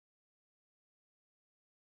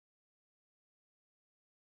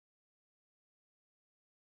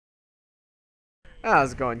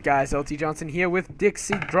How's it going, guys? LT Johnson here with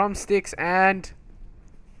Dixie Drumsticks and...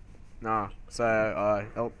 the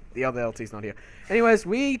other LT's not here. Anyways,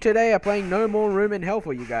 we today are playing No More Room in Hell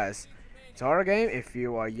for you guys. It's a horror game. If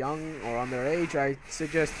you are young or underage, I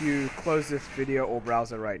suggest you close this video or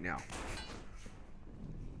browser right now.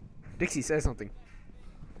 Dixie, say something.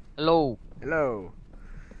 Hello. Hello.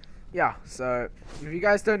 Yeah, so if you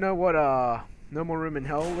guys don't know what No More Room in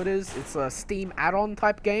Hell it is, it's a Steam add-on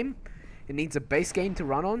type game. It needs a base game to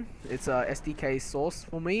run on. It's a SDK source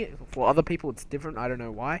for me. For other people it's different, I don't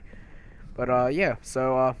know why. But yeah,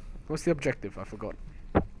 so what's the objective? I forgot.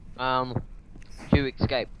 To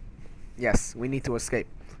escape. Yes, we need to escape.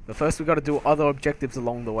 But first we gotta do other objectives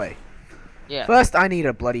along the way. Yeah. First I need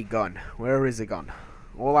a bloody gun. Where is a gun?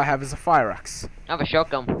 All I have is a fire axe. I have a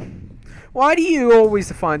shotgun. Why do you always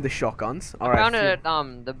find the shotguns? I found it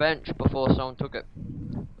at the bench before someone took it.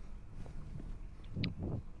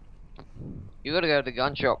 You gotta go to the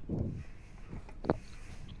gun shop.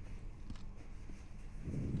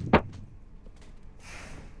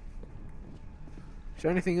 Is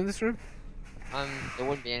there anything in this room? There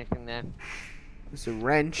wouldn't be anything there. There's a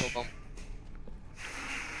wrench.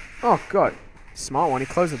 Oh god, smart one. He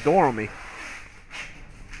closed the door on me.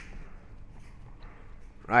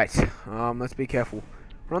 Right. Let's be careful.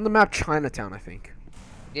 We're on the map Chinatown, I think.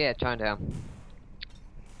 Yeah, Chinatown.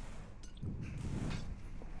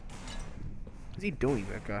 What's he doing,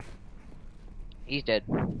 that guy? He's dead.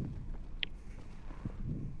 I'm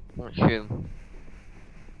gonna shoot him.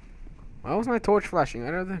 Why was my torch flashing?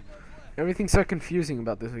 I don't know. Everything's so confusing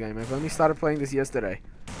about this game. I've only started playing this yesterday.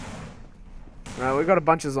 Alright, we got a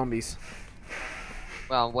bunch of zombies.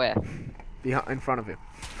 Well, where? Behind, in front of you.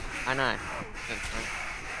 I know.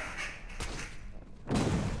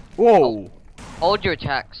 Whoa! Hold your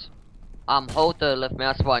attacks. Hold the left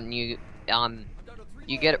mouse button. You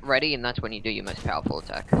get it ready, and that's when you do your most powerful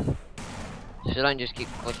attack. So don't just keep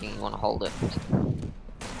clicking. You want to hold it.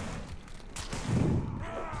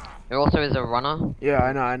 There also is a runner. Yeah,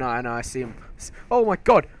 I know. I see him. Oh my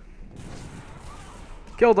god!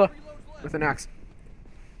 Killed her with an axe.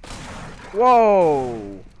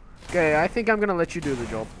 Whoa! Okay, I think I'm gonna let you do the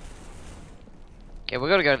job. Okay, we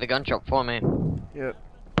gotta go to the gun shop for me. Yep.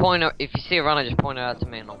 If you see a runner, just point it out to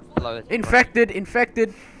me and I'll blow it. Infected!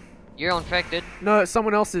 Infected! You're infected? No,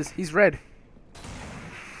 someone else is. He's red.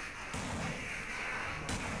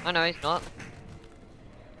 I know he's not.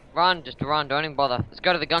 Run, just run, don't even bother. Let's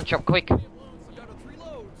go to the gun shop, quick.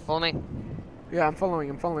 Follow me. Yeah, I'm following.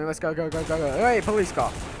 Let's go. Hey, police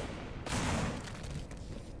car.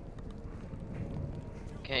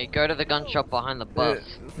 Okay, go to the gun shop behind the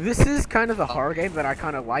bus. This is kind of the horror game that I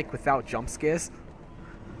kind of like without jump scares.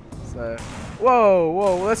 So,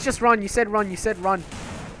 whoa, let's just run. You said run.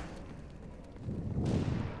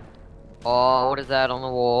 Oh, what is that on the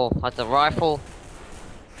wall? That's a rifle.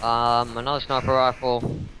 Another sniper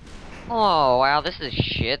rifle. Oh, wow, this is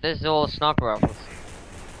shit. This is all sniper rifles.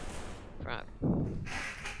 Crap.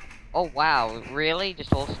 Oh, wow, really?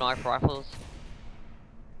 Just all sniper rifles?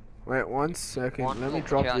 Wait 1 second. Let me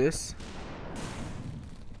drop this.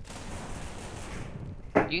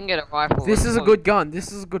 You can get a rifle. This is a good gun.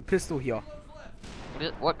 This is a good pistol here.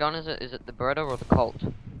 What gun is it? Is it the Beretta or the Colt?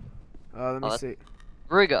 Let me see.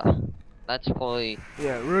 Ruger. That's probably...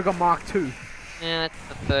 Yeah, Ruger Mark II. Yeah, it's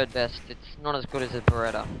the third best. It's not as good as the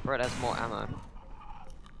Beretta. Beretta has more ammo.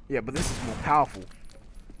 Yeah, but this is more powerful.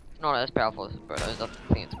 It's not as powerful as the Beretta. I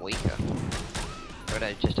think it's weaker.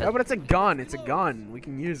 Beretta just has... Yeah, but it's a gun. It's a gun. We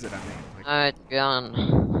can use it, I mean. Like, it's a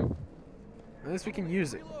gun. At least we can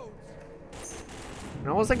use it. And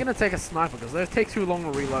I wasn't gonna take a sniper because they take too long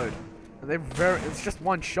to reload. And it's just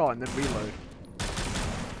one shot and then reload.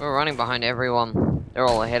 We're running behind everyone. They're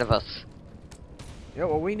all ahead of us. Yeah,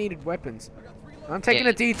 well, we needed weapons. I'm taking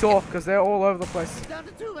a detour because they're all over the place. Down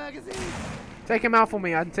to 2 magazines. Take him out for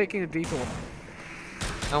me. I'm taking a detour.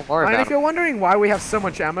 Don't worry about it. And if you're wondering why we have so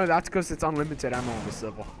much ammo, that's because it's unlimited ammo on the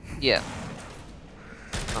server. Yeah.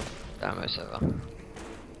 Oh, ammo server.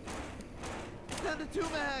 Down to 2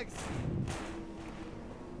 mags.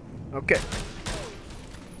 Okay,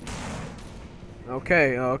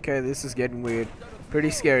 this is getting weird.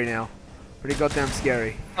 Pretty scary now. Pretty goddamn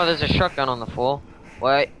scary. Oh, there's a shotgun on the floor.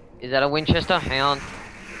 Wait, is that a Winchester? Hang on. Is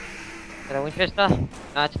that a Winchester?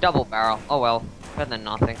 No, it's double barrel. Oh well, better than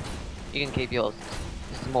nothing. You can keep yours.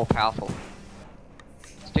 This is more powerful.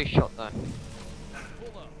 It's 2 shot though.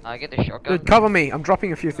 Get the shotgun. Dude, cover me. I'm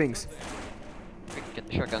dropping a few things. Get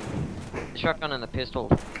the shotgun. The shotgun and the pistol.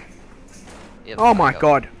 Yeah, Oh my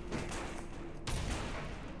god.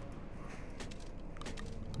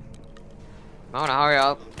 I wanna hurry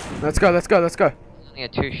up. Let's go, let's go, let's go. Only a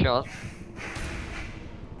 2 shot.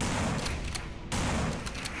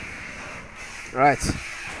 Right.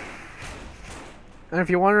 And if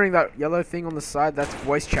you're wondering, that yellow thing on the side, that's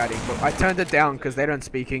voice chatting, but I turned it down because they don't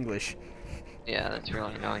speak English. Yeah, that's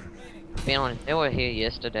really annoying. Being honest, they were here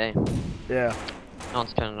yesterday. Yeah. No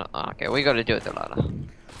one's turning it. Oh, okay, we gotta do it later.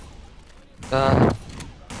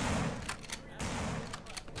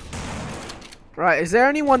 Right, is there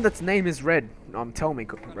anyone that's name is Red? Tell me,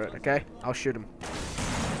 Red, okay? I'll shoot him.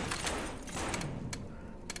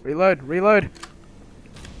 Reload, reload.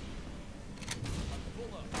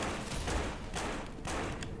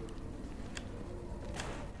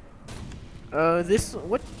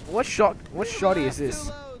 What shotty is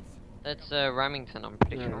this? That's Remington, I'm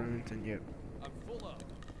pretty sure. Remington, yeah.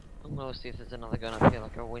 I'm gonna see if there's another gun up here,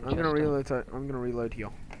 like a Winchester. I'm gonna reload here.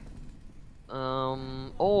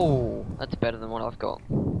 Oh, that's better than what I've got.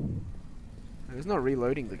 It's not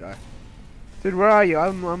reloading the guy. Dude, where are you?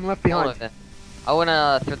 I'm left behind. There. I went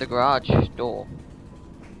through the garage door.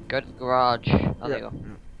 Go to the garage. Oh, there you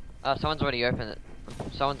go. Someone's already opened it.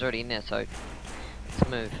 Someone's already in there, so let's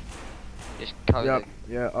move. Just cover. Yep.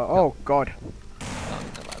 Yeah. Oh God.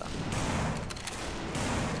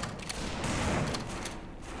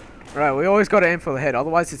 Right, we always gotta aim for the head,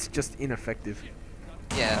 otherwise it's just ineffective.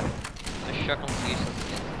 Yeah. The shotgun's useless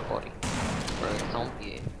against the body. For a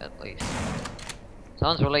zombie, at least.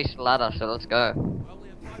 Someone's released a ladder, so let's go.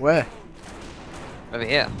 Where? Over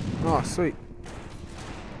here. Oh, sweet.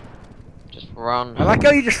 Just run. I like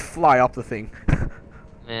how you just fly up the thing.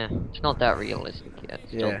 Yeah, it's not that realistic yet.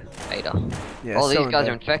 It's still beta. Yeah, oh, these guys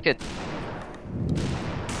are infected.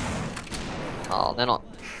 Oh, they're not.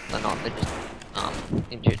 They're just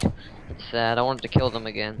injured. It's sad. I wanted to kill them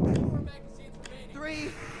again. 3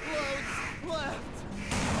 loads left.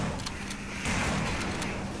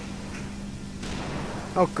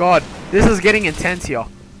 Oh God, this is getting intense here.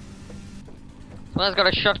 Someone's got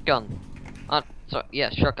a shotgun. Sorry, yeah,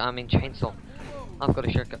 shotgun. I mean chainsaw. I've got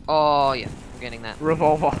a shotgun. Oh yeah, I'm getting that.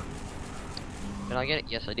 Revolver. Did I get it?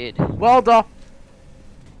 Yes, I did. Welder.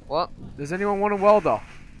 What? Does anyone want a welder?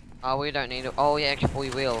 Oh, we don't need it. Oh yeah, actually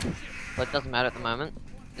we will. But it doesn't matter at the moment.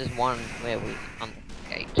 There's one where we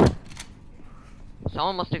gate.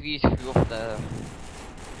 Someone must have used fuel for the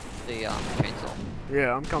chainsaw.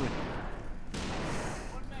 Yeah, I'm coming.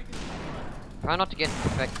 Try not to get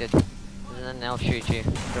infected, and then they'll shoot you.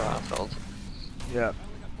 They're assholes. Yeah.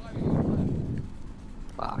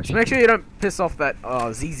 Wow. Just make sure you don't piss off that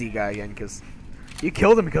ZZ guy again, because you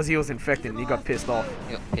killed him because he was infected and he got pissed off.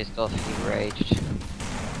 He got pissed off, he raged.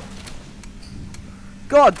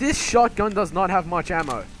 God, this shotgun does not have much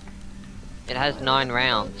ammo. It has 9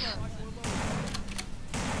 rounds.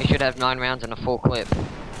 It should have 9 rounds and a full clip.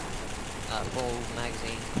 Full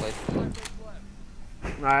magazine clip.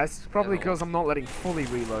 Nah, it's probably because I'm not letting fully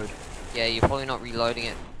reload. Yeah, you're probably not reloading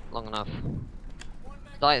it long enough.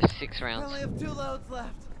 I have 6 I rounds. only have 2 loads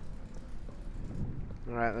left.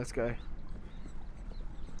 Alright, let's go.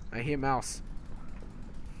 I hear mouse.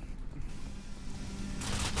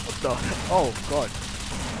 What the? Oh God.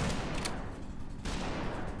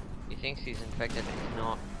 He thinks he's infected, but he's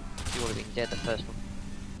not. He would have been dead the first one.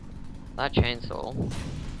 That chainsaw.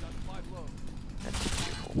 That's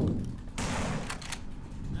beautiful.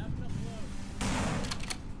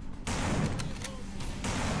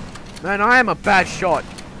 Man, I am a bad shot.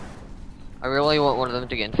 I really want one of them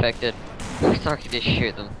to get infected. So I can just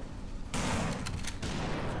shoot them.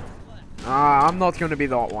 I'm not gonna be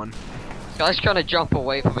that one. This guy's trying to jump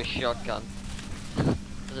away from a shotgun.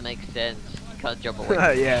 Doesn't make sense. You can't jump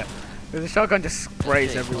away. Yeah. The shotgun just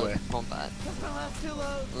sprays everywhere. Combat. That's my last 2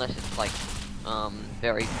 loads. Unless it's like,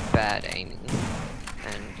 very bad aiming.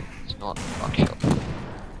 And it's not buckshot.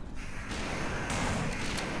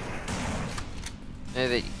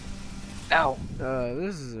 Move it. Ow!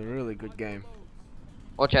 This is a really good game.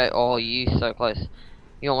 Watch out. Oh, you so close.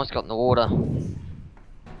 You almost got in the water.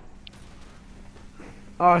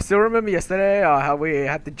 Oh, I still remember yesterday how we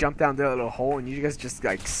had to jump down that little hole and you guys just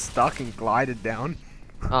like stuck and glided down.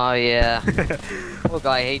 Oh yeah. Poor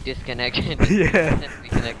guy, he disconnected. Yeah.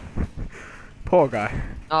 Reconnect. Poor guy.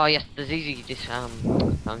 Oh yes, the ZZ just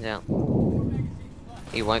come down.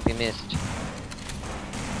 He won't be missed.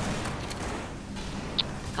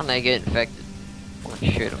 Can they get infected? I want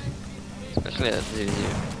to shoot him. Especially at ZZ.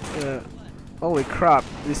 Yeah. Holy crap!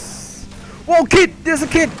 This. Whoa, kid! There's a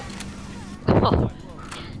kid!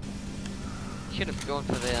 Should have gone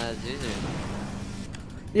for the Zuzu.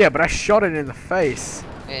 Yeah, but I shot it in the face.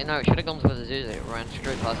 Yeah, no, it should have gone for the Zuzu. It ran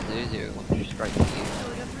straight past the Zuzu. Went straight for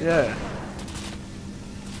you. Yeah.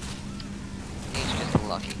 He's just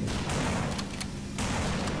lucky.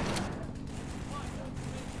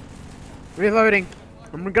 Reloading.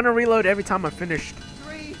 I'm gonna reload every time I'm finished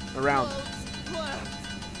 3 a round. loads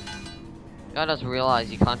Guy doesn't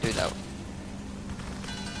realize you can't do that.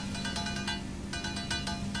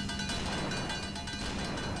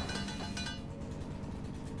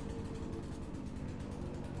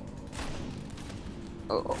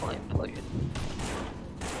 Oh, implosion.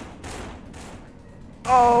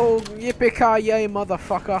 Oh, yippee-ki-yay,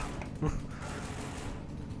 motherfucker.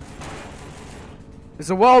 There's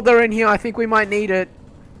a welder in here. I think we might need it.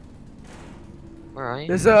 Where are you?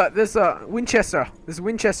 There's a Winchester. There's a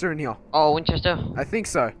Winchester in here. Oh, Winchester? I think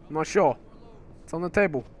so. I'm not sure. It's on the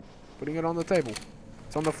table. Putting it on the table.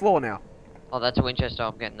 It's on the floor now. Oh, that's a Winchester.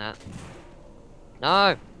 I'm getting that.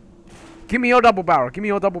 No! Give me your double barrel. Give me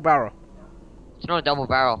your double barrel. It's not a double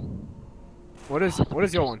barrel. What is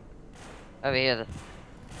your one? Over here.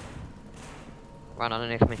 Right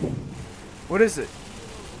underneath me. What is it?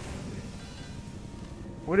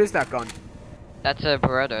 What is that gun? That's a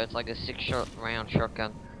Beretta. It's like a 6-shot round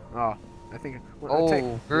shotgun. Oh, I think.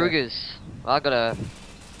 Oh, Brugers. I got a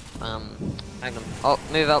Magnum. Oh,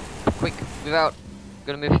 move up, quick, move out.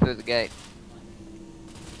 Gotta move through the gate.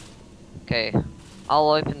 Okay, I'll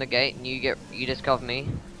open the gate and you just cover me.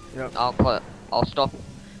 Yep. I'll stop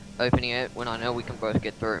opening it when I know we can both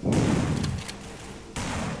get through.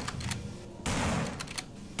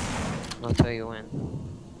 I'll tell you when.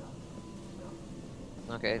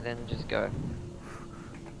 Okay, then just go.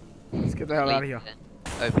 Let's get the hell out of here.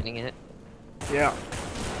 Opening it. Yeah.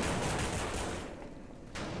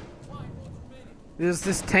 There's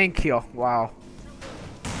this tank here. Wow.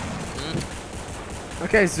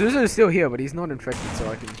 Okay, Zuzu's still here, but he's not infected, so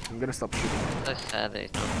I'm gonna stop shooting. So sad that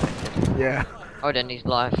he's not infected. Yeah. Oh, then he's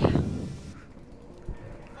life.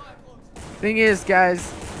 Thing is,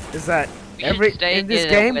 guys, is that in this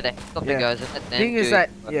game, where the helicopter goes, and then thing is that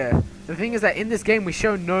the thing is that in this game we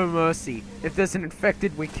show no mercy. If there's an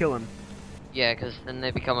infected, we kill him. Yeah, because then they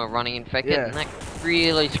become a running infected, Yeah. and that can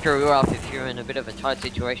really screw you up if you're in a bit of a tight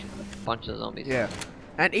situation with a bunch of zombies. Yeah.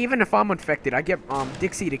 And even if I'm infected, I get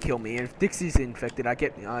Dixie to kill me. And if Dixie's infected,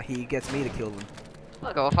 he gets me to kill him.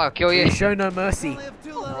 Fuck off, I'll kill you. We show no mercy. Only have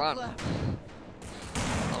 2 loads Run. left.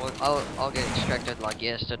 I'll get extracted like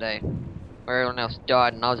yesterday, where everyone else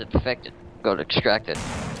died and I was infected. Got extracted,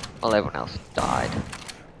 while everyone else died.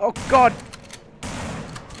 Oh God!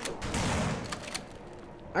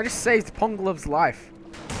 I just saved Ponglov's life.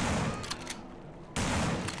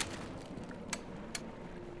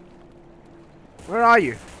 Where are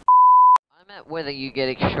you? I'm at whether you get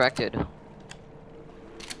extracted.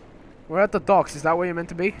 We're at the docks. Is that where you're meant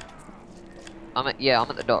to be? I'm at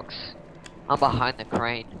the docks. I'm behind the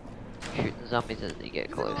crane, shooting zombies as they get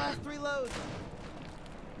These are the close. last 3 loads.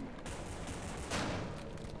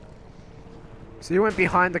 So you went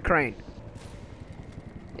behind the crane.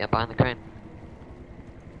 Yeah, behind the crane.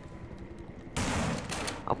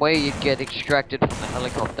 I'm where you get extracted from the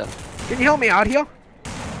helicopter. Can you help me out here?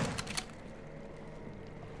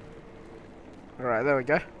 Alright, there we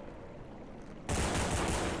go.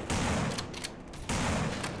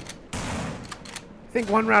 I think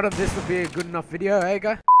one round of this would be a good enough video, eh,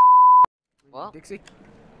 guy? What? Dixie?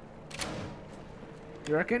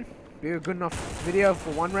 You reckon? Be a good enough video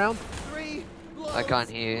for one round? 3 loads I can't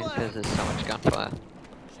hear you because there's so much gunfire.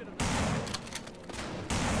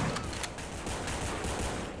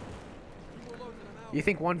 You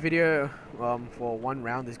think one video for one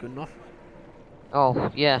round is good enough? Oh,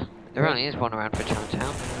 yeah. There only is one around for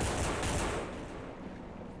Chinatown.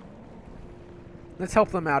 Let's help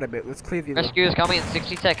them out a bit. Let's clear the Rescue is coming in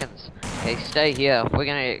 60 seconds. Okay, stay here. We're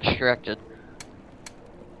gonna get extracted.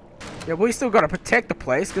 Yeah, we still gotta protect the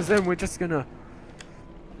place, because then we're just gonna...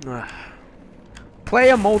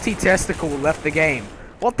 Player multi-testicle left the game.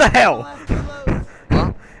 What the hell? Last 3 loads.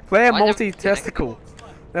 What? Player Why is it- multi-testicle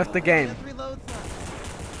left the We game. have 3 loads left.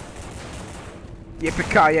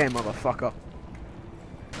 Yippee-ki-yay, motherfucker.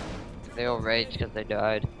 They all raged because they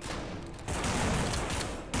died.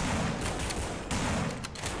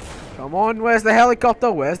 Come on, where's the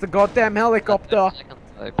helicopter? Where's the goddamn helicopter? Second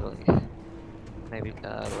load, please. Maybe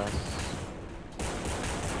less.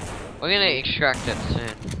 We're gonna extract it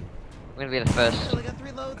soon. We're gonna be the first. Still got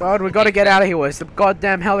 3 loads. God, we gotta get out of here. Where's the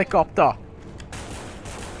goddamn helicopter?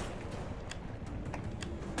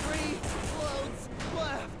 3 loads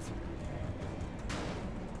left.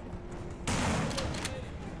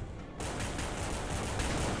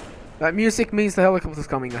 That music means the helicopter's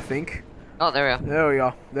coming, I think. Oh, there we are. There we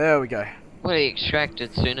are. There we go. We'll extract as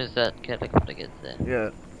soon as that helicopter gets there. Yeah.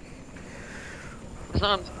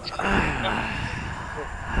 Some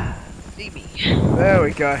see me. There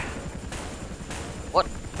we go. What?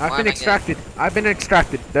 I've Why been am I extracted. I've been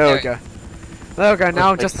extracted. There we go. There we go. Now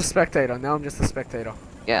I'm Let's just a spectator. Now I'm just a spectator.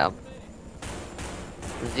 Yeah.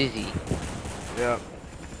 Zizzy. Yep.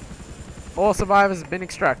 All survivors have been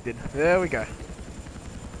extracted. There we go.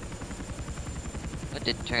 That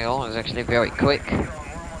didn't take long, it was actually very quick.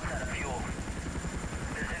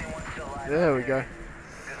 There we go.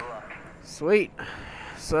 Sweet.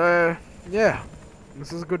 So, yeah.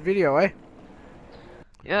 This is a good video, eh?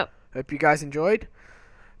 Yep. Hope you guys enjoyed.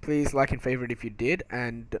 Please like and favorite if you did.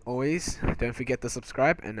 And always, don't forget to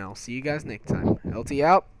subscribe. And I'll see you guys next time. LT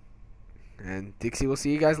out. And Dixie will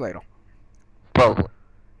see you guys later. Probably.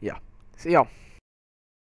 Yeah. See y'all.